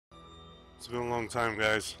It's been a long time,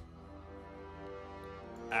 guys.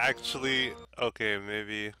 Actually, okay,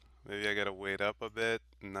 maybe I gotta wait up a bit,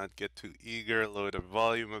 not get too eager, lower the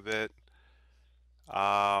volume a bit.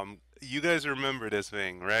 You guys remember this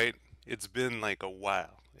thing, right? It's been like a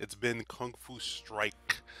while. It's been Kung Fu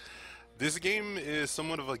Strike. This game is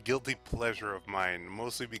somewhat of a guilty pleasure of mine,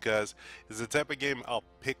 mostly because it's the type of game I'll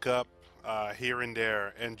pick up here and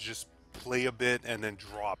there and just play a bit and then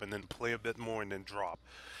drop, and then play a bit more and then drop.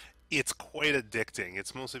 It's quite addicting.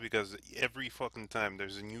 It's mostly because every fucking time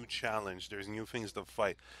there's a new challenge, there's new things to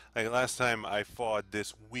fight. Like last time I fought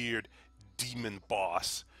this weird demon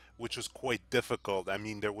boss, which was quite difficult. I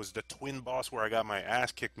mean, there was the twin boss where I got my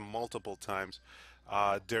ass kicked multiple times.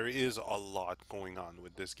 There is a lot going on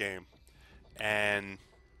with this game. And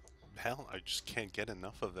hell, I just can't get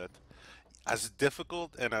enough of it. As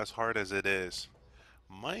difficult and as hard as it is,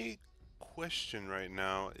 my question right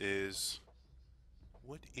now is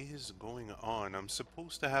what is going on? I'm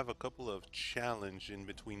supposed to have a couple of challenge in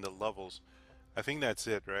between the levels. I think that's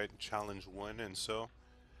it, right? Challenge 1 and so.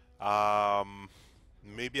 Um,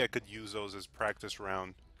 Maybe I could use those as practice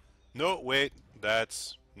round. No, wait,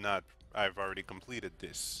 that's not. I've already completed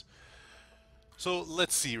this. So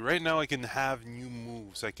let's see. Right now I can have new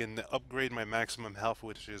moves. I can upgrade my maximum health,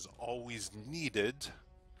 which is always needed.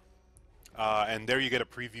 And there you get a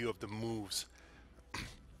preview of the moves,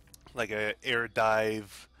 like a air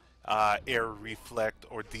dive, air reflect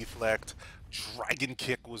or deflect. Dragon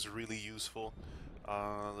kick was really useful.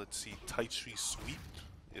 Let's see, Tai Chi sweep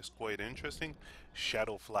is quite interesting.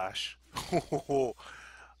 Shadow flash.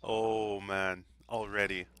 Oh man,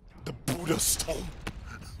 already. The Buddha stomp.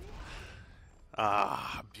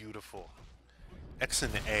 Ah, beautiful. X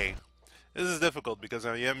and A. This is difficult because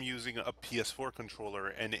I am using a PS4 controller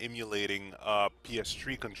and emulating a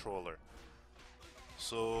PS3 controller.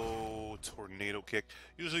 So, tornado kick.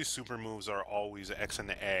 Usually super moves are always X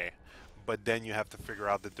and A, but then you have to figure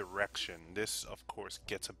out the direction. This, of course,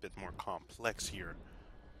 gets a bit more complex here.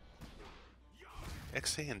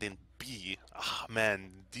 X, A, and then B. Ah,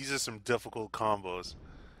 man, these are some difficult combos.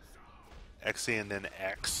 X, A, and then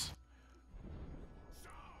X.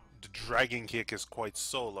 The dragon kick is quite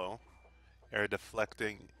solo. Air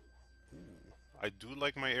deflecting. Ooh, I do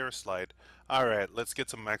like my air slide. Alright, let's get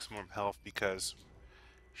some maximum health because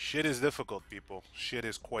shit is difficult, people. Shit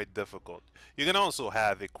is quite difficult. You can also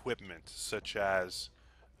have equipment such as,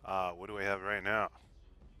 what do I have right now?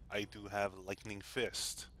 I do have Lightning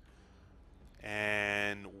Fist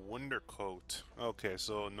and Wonder Coat. Okay,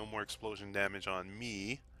 so no more explosion damage on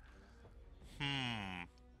me.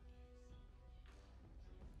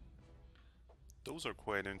 Those are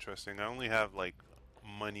quite interesting. I only have like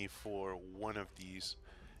money for one of these.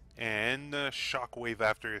 And shockwave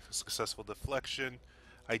after a successful deflection.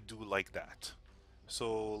 I do like that.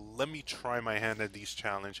 So let me try my hand at these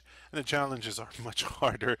challenge. And the challenges are much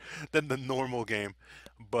harder than the normal game,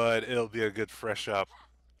 but it'll be a good fresh up.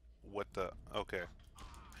 What the? Okay.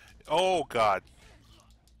 Oh God.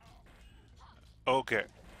 Okay.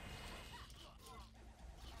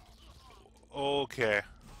 Okay.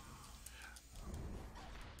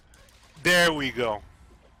 There we go.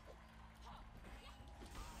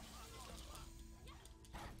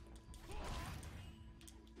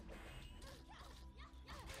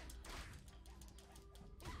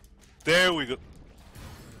 There we go.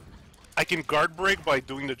 I can guard break by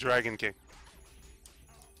doing the dragon kick.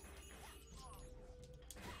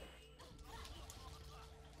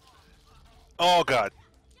 Oh God.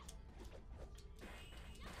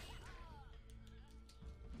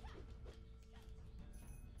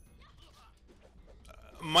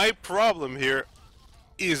 My problem here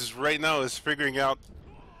is right now is figuring out.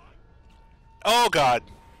 Oh God.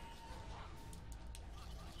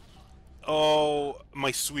 Oh,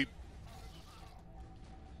 my sweep.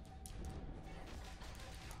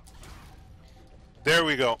 There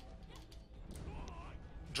we go.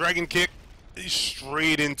 Dragon kick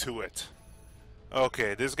straight into it.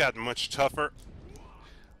 Okay, this got much tougher.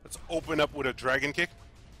 Let's open up with a dragon kick.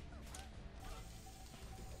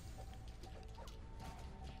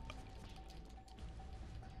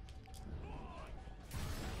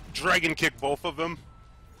 Dragon kick both of them.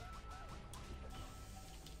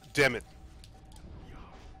 Damn it.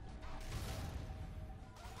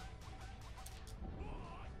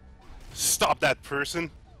 Stop that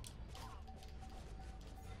person.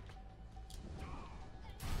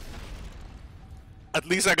 At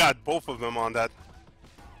least I got both of them on that.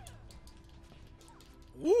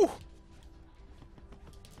 Woo!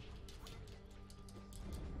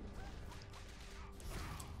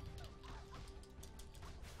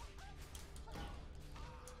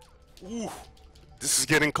 Ooh, this is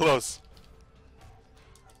getting close.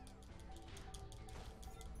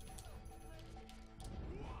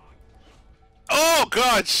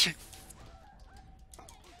 God! She...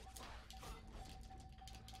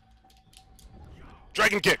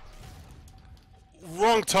 Dragon kick!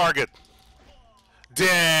 Wrong target! Damn!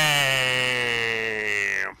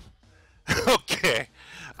 Okay.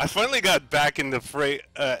 I finally got back in the fray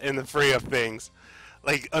of things.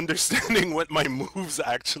 Like, understanding what my moves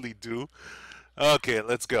actually do. Okay,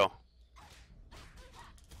 let's go.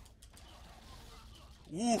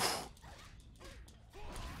 Oof.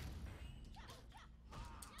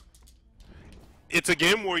 It's a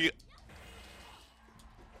game where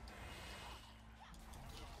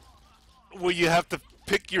you have to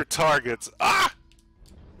pick your targets. Ah!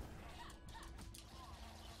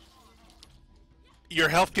 Your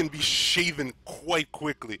health can be shaven quite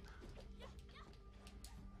quickly.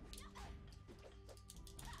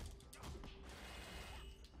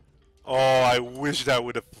 Oh, I wish that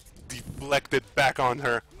would have deflected back on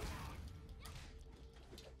her.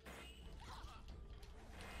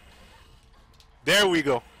 There we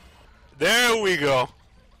go. There we go.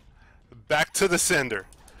 Back to the sender.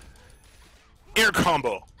 Air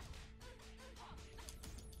combo.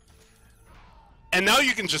 And now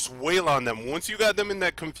you can just wail on them. Once you got them in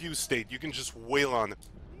that confused state, you can just wail on them.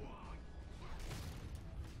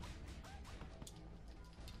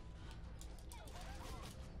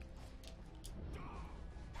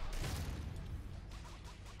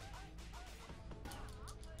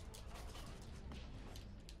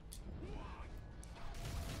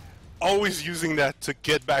 Always using that to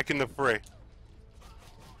get back in the fray.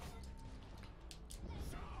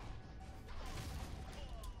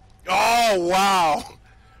 Oh, wow.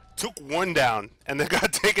 Took one down and then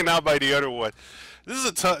got taken out by the other one.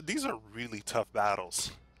 These are really tough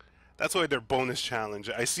battles. That's why they're bonus challenge.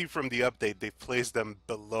 I see from the update they've placed them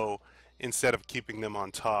below instead of keeping them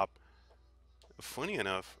on top. Funny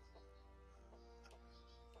enough.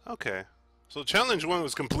 Okay. So challenge 1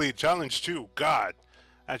 was complete. Challenge 2, God,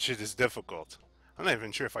 that shit is difficult. I'm not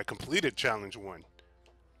even sure if I completed challenge 1.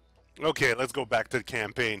 Okay, let's go back to the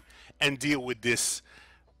campaign and deal with this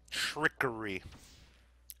trickery.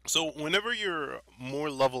 So whenever you're more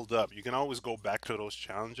leveled up, you can always go back to those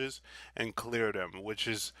challenges and clear them, which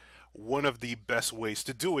is one of the best ways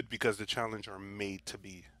to do it because the challenges are made to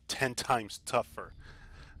be 10 times tougher.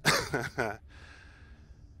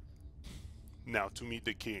 Now to meet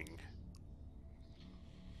the king.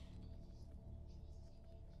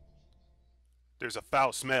 There's a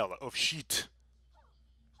foul smell of shit.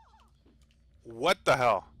 What the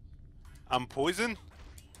hell? I'm poisoned?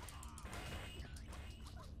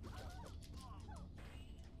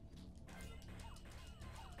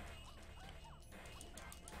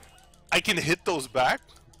 I can hit those back?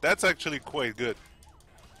 That's actually quite good.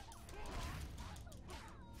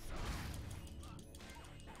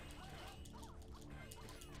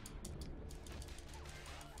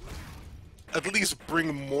 At least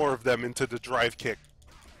bring more of them into the drive kick.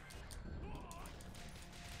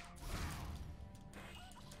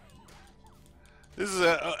 This is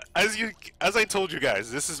as I told you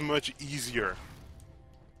guys, this is much easier.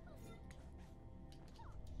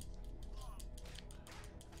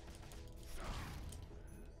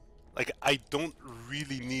 Like, I don't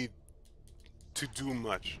really need to do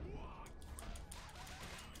much.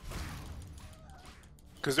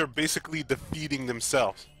 Because they're basically defeating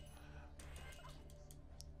themselves.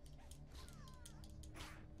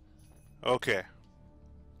 Okay.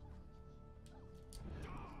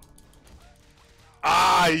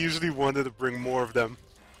 Ah, I usually wanted to bring more of them.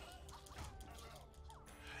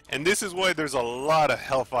 And this is why there's a lot of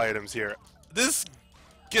health items here. This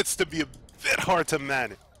gets to be a bit hard to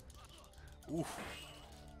manage. Oof.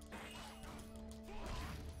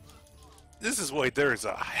 This is why there's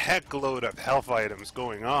a heckload of health items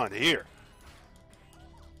going on here.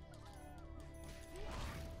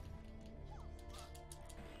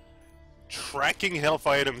 Tracking health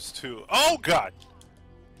items too. Oh God!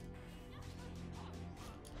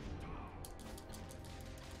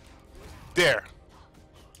 There.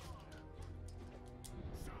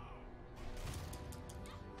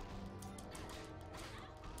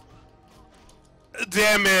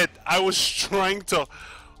 Damn it! I was trying to...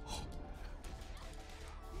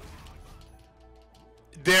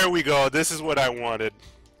 There we go. This is what I wanted.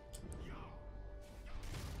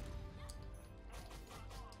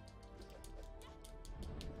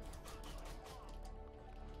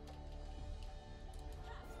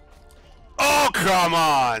 Oh, come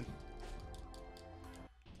on!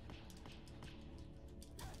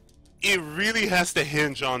 It really has to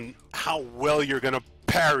hinge on how well you're gonna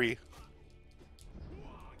parry.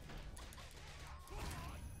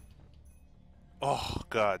 Oh,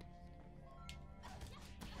 God.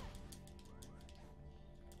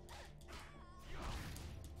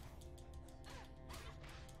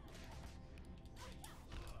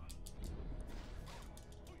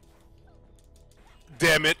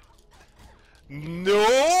 Damn it.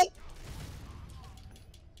 No!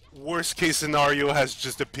 Worst case scenario has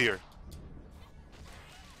just appeared.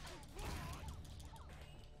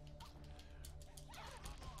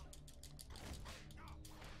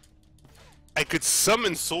 I could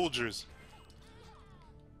summon soldiers.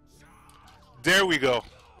 There we go.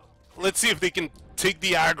 Let's see if they can take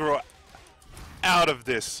the aggro out of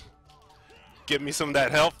this. Give me some of that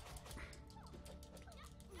health.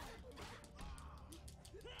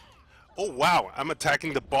 Oh wow, I'm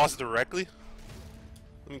attacking the boss directly?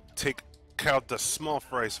 Let me take out the small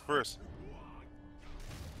fries first.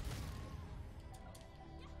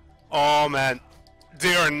 Oh man,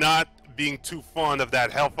 they are not being too fond of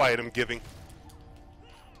that health item giving.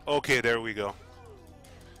 Okay, there we go.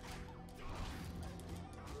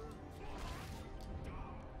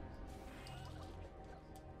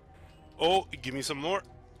 Oh, give me some more.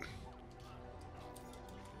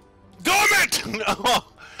 Damn it! Oh.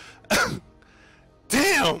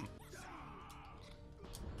 Damn!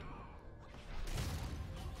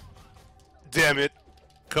 Damn it.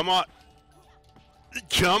 Come on.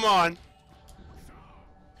 Come on.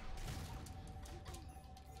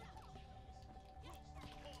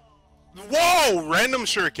 Whoa! Random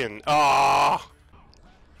shuriken. Ah.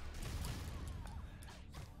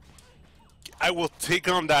 I will take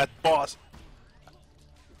on that boss.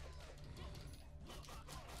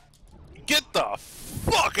 Get the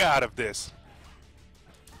fuck out of this.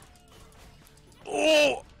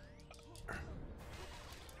 Oh.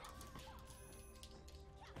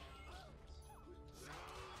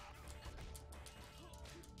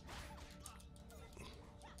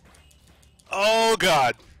 Oh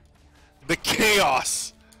god. The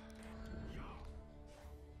chaos.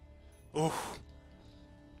 Oof.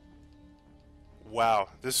 Wow,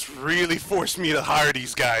 this really forced me to hire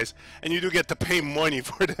these guys, and you do get to pay money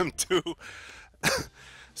for them too.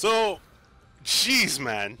 So, jeez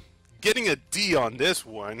man, getting a D on this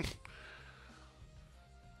one.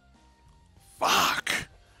 Fuck,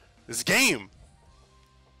 this game.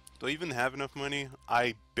 Do I even have enough money?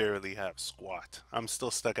 I barely have squat. I'm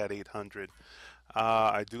still stuck at 800.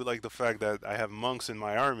 I do like the fact that I have monks in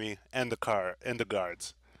my army and the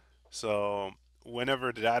guards. So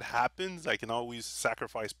whenever that happens, I can always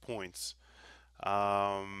sacrifice points.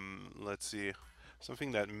 Let's see.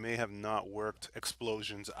 Something that may have not worked.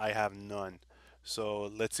 Explosions. I have none.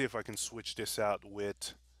 So let's see if I can switch this out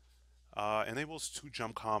with enables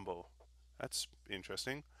 2-jump combo. That's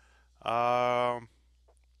interesting. That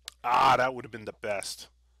would have been the best.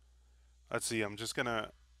 Let's see. I'm just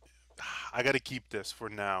gonna. I gotta keep this for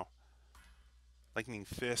now. Lightning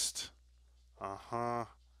Fist. Uh-huh.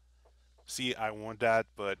 See, I want that,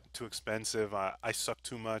 but too expensive. I suck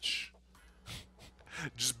too much.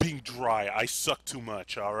 Just being dry. I suck too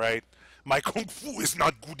much, alright? My Kung Fu is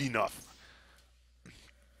not good enough.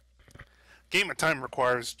 Game of time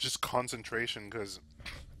requires just concentration, because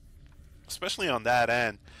especially on that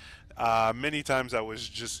end, many times I was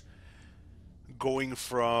just going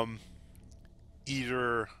from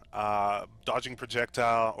either dodging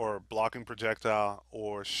projectile or blocking projectile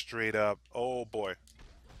or straight up. Oh boy.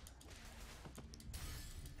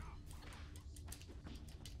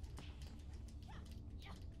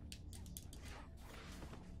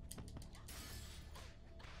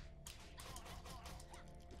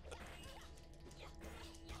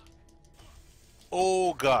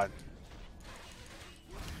 Oh god.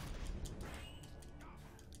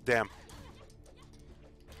 Damn.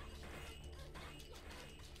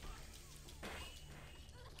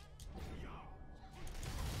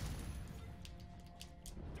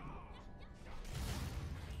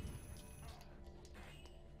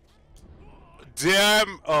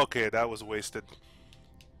 Damn. Okay, that was wasted.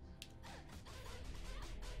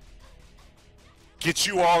 Get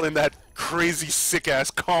you all in that crazy sick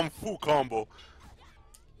ass KungFu combo.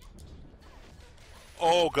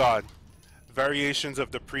 Oh god. Variations of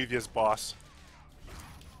the previous boss.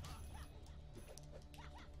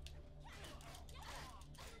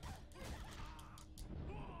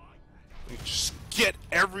 Just get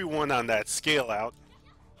everyone on that scale out.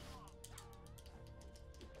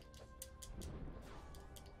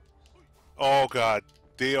 Oh god,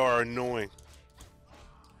 they are annoying.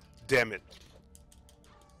 Damn it.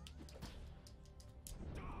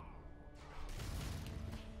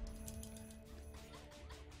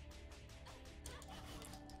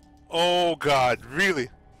 Oh god, really?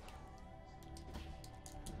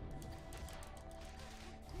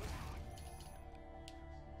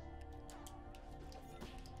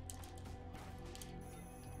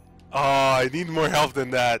 Oh, I need more health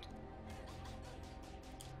than that.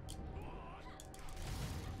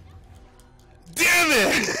 Damn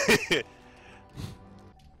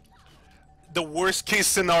The worst case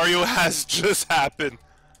scenario has just happened.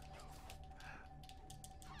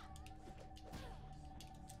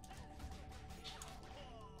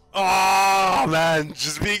 Oh man,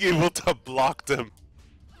 just being able to block them.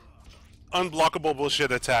 Unblockable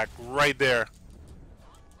bullshit attack right there.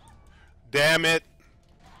 Damn it.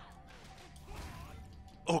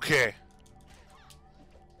 Okay.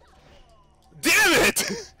 Damn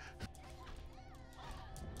it!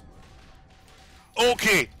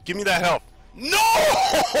 Okay, give me that help.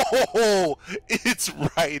 No! It's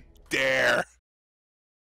right there.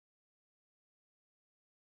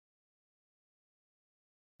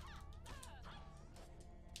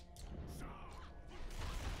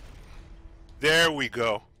 There we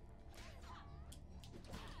go.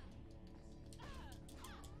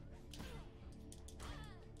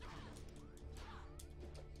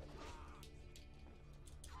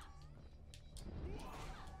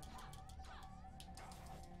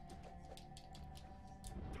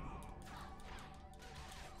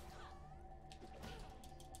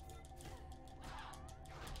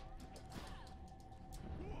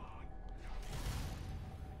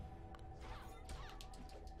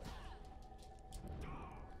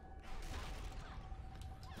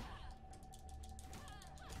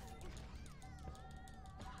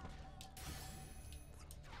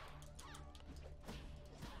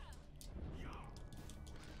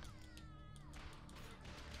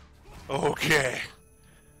 Okay.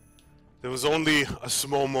 There was only a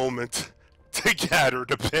small moment to gather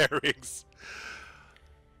the bearings.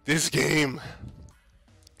 This game.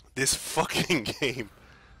 This fucking game.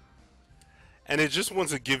 And it just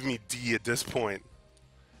wants to give me D at this point.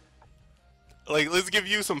 Like, let's give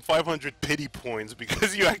you some 500 pity points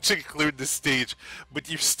because you actually cleared the stage, but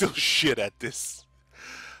you're still shit at this.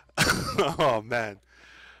 Oh, man.